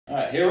All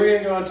right, here we're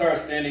gonna go into our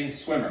standing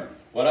swimmer.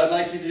 What I'd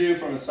like you to do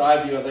from a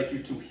side view, I'd like you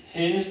to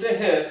hinge the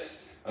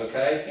hips,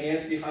 okay?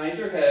 Hands behind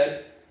your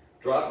head,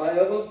 drop my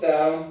elbows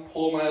down,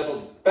 pull my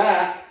elbows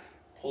back,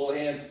 pull the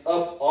hands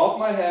up off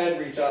my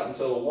head, reach out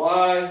into the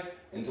Y,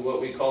 into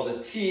what we call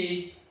the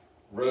T,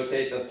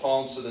 rotate the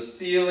palms to the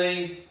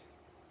ceiling,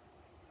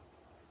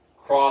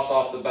 cross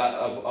off the back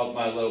of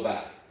my low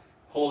back.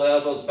 Pull the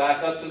elbows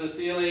back up to the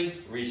ceiling,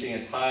 reaching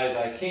as high as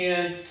I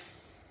can.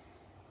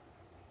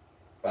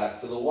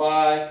 Back to the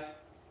Y,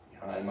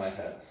 behind my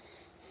head.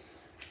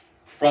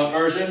 Front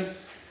version,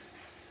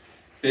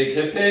 big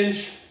hip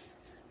hinge,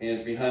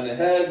 hands behind the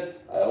head.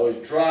 I always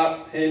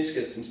drop, pinch,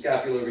 get some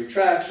scapular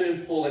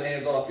retraction, pull the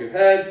hands off your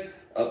head,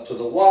 up to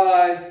the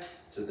Y,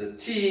 to the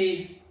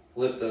T,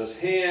 flip those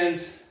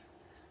hands,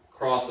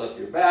 cross up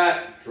your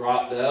back,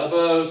 drop the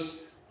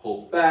elbows,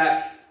 pull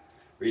back,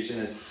 reaching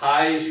as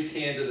high as you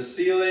can to the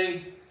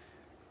ceiling,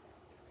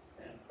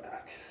 and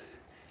back.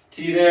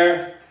 Key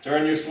there,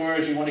 during your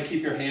swimmers, you want to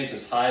keep your hands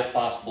as high as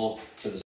possible to the